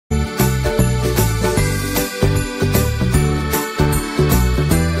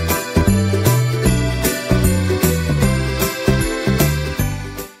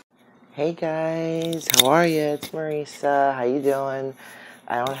Hey guys, how are you? It's Marisa. How you doing?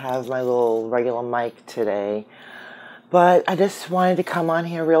 I don't have my little regular mic today, but I just wanted to come on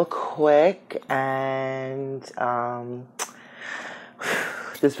here real quick and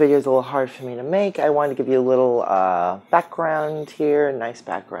this video is a little hard for me to make. I wanted to give you a little background here, nice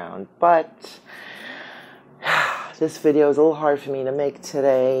background, but this video is a little hard for me to make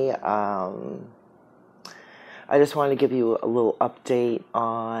today. I just wanted to give you a little update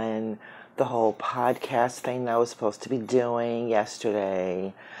on the whole podcast thing that I was supposed to be doing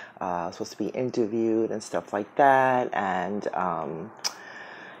yesterday. I was supposed to be interviewed and stuff like that. And, I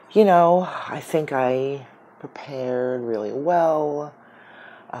think I prepared really well.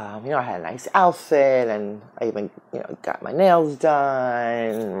 I had a nice outfit, and I even, got my nails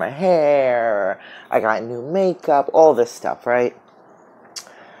done, my hair. I got new makeup, all this stuff, right?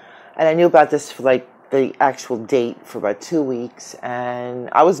 And I knew about this for, the actual date for about 2 weeks, and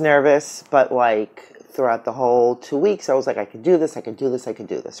I was nervous, but throughout the whole 2 weeks, I was like, I could do this,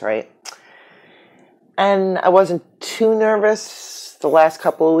 right? And I wasn't too nervous the last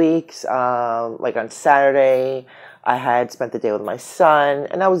couple of weeks. On Saturday, I had spent the day with my son,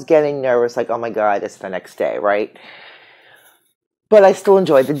 and I was getting nervous, oh my God, it's the next day, right? But I still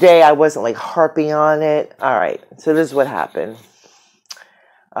enjoyed the day. I wasn't harping on it. All right, so this is what happened.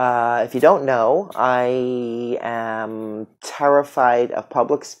 If you don't know, I am terrified of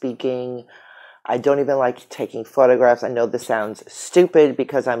public speaking. I don't even like taking photographs. I know this sounds stupid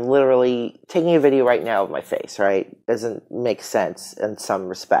because I'm literally taking a video right now of my face, right? Doesn't make sense in some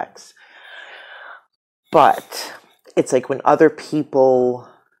respects. But it's like when other people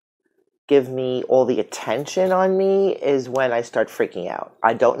give me all the attention on me is when I start freaking out.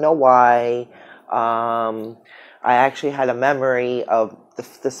 I don't know why. I actually had a memory of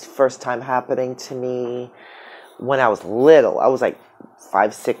this first time happening to me when I was little. I was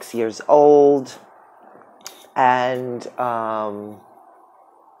 5, 6 years old, and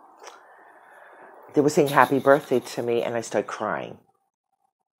they were saying happy birthday to me, and I started crying.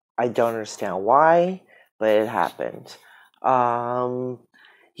 I don't understand why, but it happened. I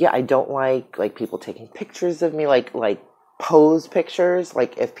don't like people taking pictures of me, pose pictures.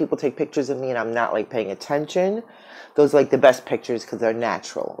 If people take pictures of me and I'm not paying attention, those are the best pictures because they're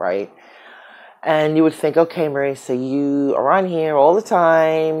natural, right? And you would think, okay, Marisa, you are on here all the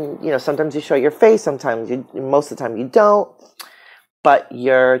time. Sometimes you show your face, most of the time you don't, but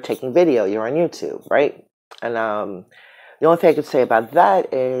you're taking video, you're on YouTube, right? And the only thing I could say about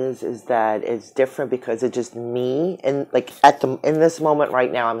that is that it's different because it's just me, and in this moment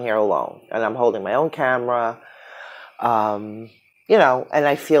right now, I'm here alone, and I'm holding my own camera. And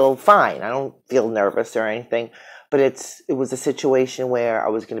I feel fine. I don't feel nervous or anything, but it was a situation where I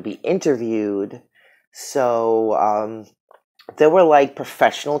was going to be interviewed. So, there were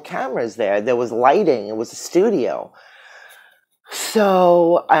professional cameras there. There was lighting. It was a studio.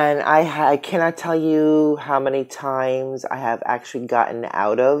 So, and I cannot tell you how many times I have actually gotten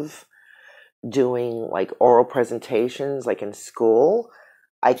out of doing oral presentations, in school.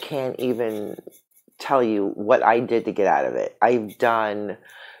 I can't even tell you what I did to get out of it. I've done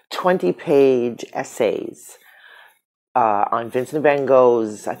 20-page essays on Vincent van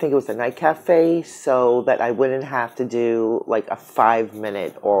Gogh's, I think it was the Night Cafe, so that I wouldn't have to do a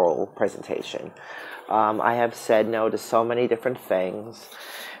 5-minute oral presentation. I have said no to so many different things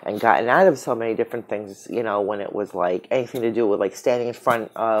and gotten out of so many different things, when it was anything to do with standing in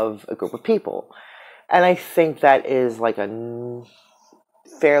front of a group of people. And I think that is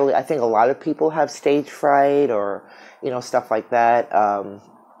I think a lot of people have stage fright or, stuff like that.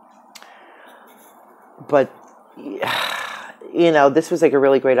 But, this was a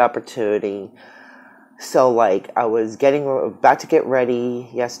really great opportunity. So I was about to get ready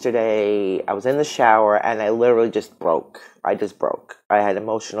yesterday. I was in the shower and I literally just broke. I had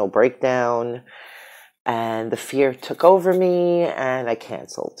emotional breakdown and the fear took over me and I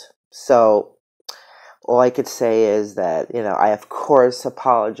canceled. So all I could say is that, I of course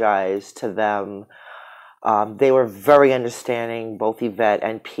apologize to them. They were very understanding, both Yvette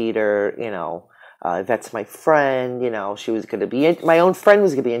and Peter. Yvette's my friend. She was going to be, my own friend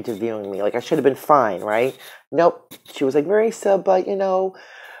was going to be interviewing me. I should have been fine, right? Nope. She was like, Marisa, but we don't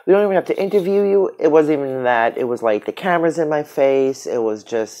even have to interview you. It wasn't even that. It was the camera's in my face. It was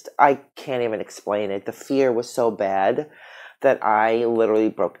just, I can't even explain it. The fear was so bad that I literally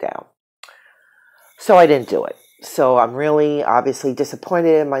broke down. So I didn't do it. So I'm really obviously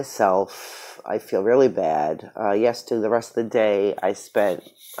disappointed in myself. I feel really bad. The rest of the day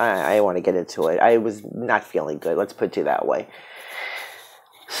I want to get into it. I was not feeling good. Let's put it that way.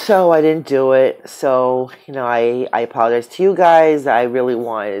 So I didn't do it. So, I apologize to you guys. I really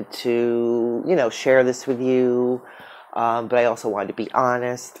wanted to, share this with you. But I also wanted to be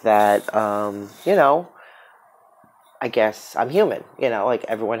honest that, I guess I'm human. Like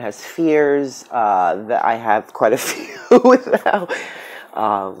everyone has fears. That I have quite a few now.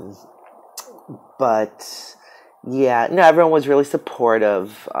 Um, but yeah, no, everyone was really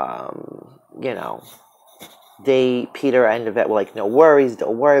supportive. Peter and Yvette were like, no worries,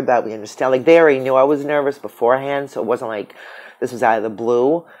 don't worry about it, we understand. Like, they already knew I was nervous beforehand, so it wasn't like this was out of the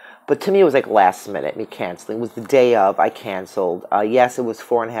blue. But to me, it was like last minute, me canceling. It was the day of, I canceled. Yes, it was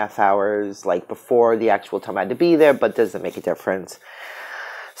 4.5 hours, like, before the actual time I had to be there, but doesn't make a difference.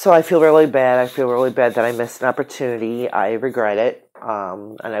 So I feel really bad. I feel really bad that I missed an opportunity. I regret it.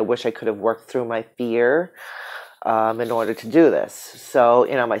 And I wish I could have worked through my fear in order to do this. So,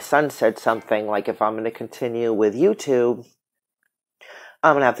 my son said something like, if I'm going to continue with YouTube,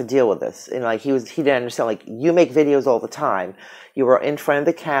 I'm going to have to deal with this. And like, he didn't understand, like, you make videos all the time. You were in front of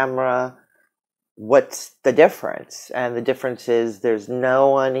the camera. What's the difference? And the difference is there's no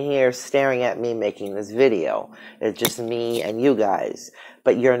one here staring at me making this video. It's just me and you guys.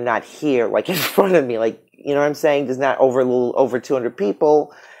 But you're not here, like, in front of me. Like, you know what I'm saying? There's not over 200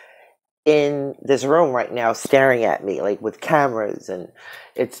 people in this room right now staring at me, like, with cameras, and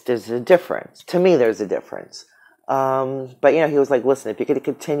there's a difference. To me, there's a difference. But he was like, listen, if you're going to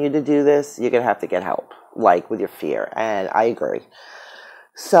continue to do this, you're going to have to get help, like, with your fear. And I agree.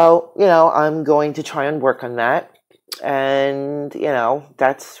 So, I'm going to try and work on that. And,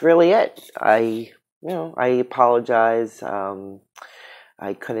 that's really it. I apologize.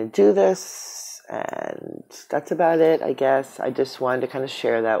 I couldn't do this. And that's about it, I guess. I just wanted to kind of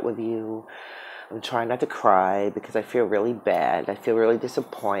share that with you. I'm trying not to cry because I feel really bad. I feel really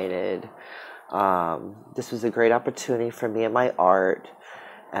disappointed. This was a great opportunity for me and my art.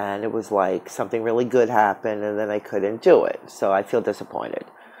 And it was like something really good happened and then I couldn't do it. So I feel disappointed.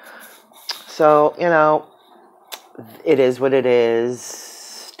 So, it is what it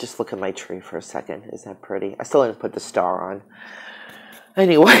is. Just look at my tree for a second. Isn't that pretty? I still didn't put the star on.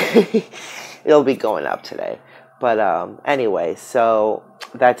 Anyway, it'll be going up today. But anyway, so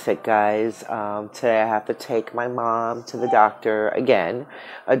that's it, guys. Today I have to take my mom to the doctor again.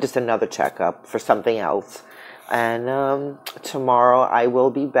 Just another checkup for something else. And tomorrow I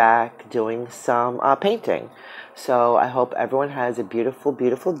will be back doing some painting. So I hope everyone has a beautiful,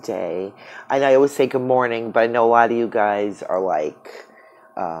 beautiful day. And I always say good morning, but I know a lot of you guys are like,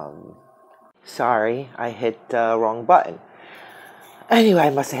 sorry, I hit the wrong button. Anyway, I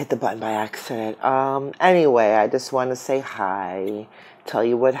must have hit the button by accident. Anyway, I just want to say hi, tell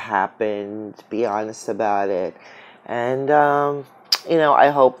you what happened, be honest about it. And, I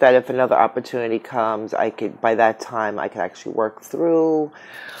hope that if another opportunity comes, by that time, I could actually work through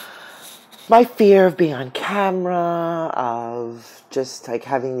my fear of being on camera, of just, like,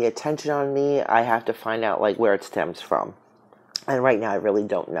 having the attention on me. I have to find out, like, where it stems from. And right now, I really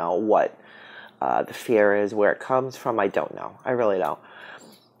don't know what the fear is, where it comes from. I don't know. I really don't.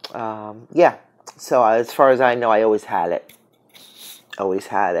 Yeah. So as far as I know, I always had it. Always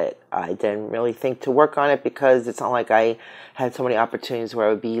had it. I didn't really think to work on it because it's not like I had so many opportunities where I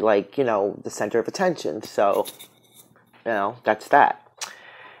would be like, the center of attention. So, that's that.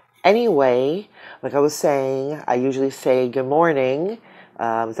 Anyway, like I was saying, I usually say good morning.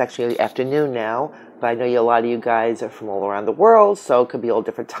 It's actually afternoon now, but I know a lot of you guys are from all around the world, so it could be all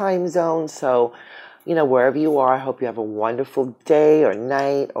different time zones. So, wherever you are, I hope you have a wonderful day or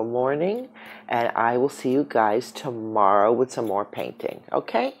night or morning, and I will see you guys tomorrow with some more painting.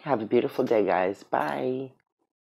 Okay? Have a beautiful day, guys. Bye.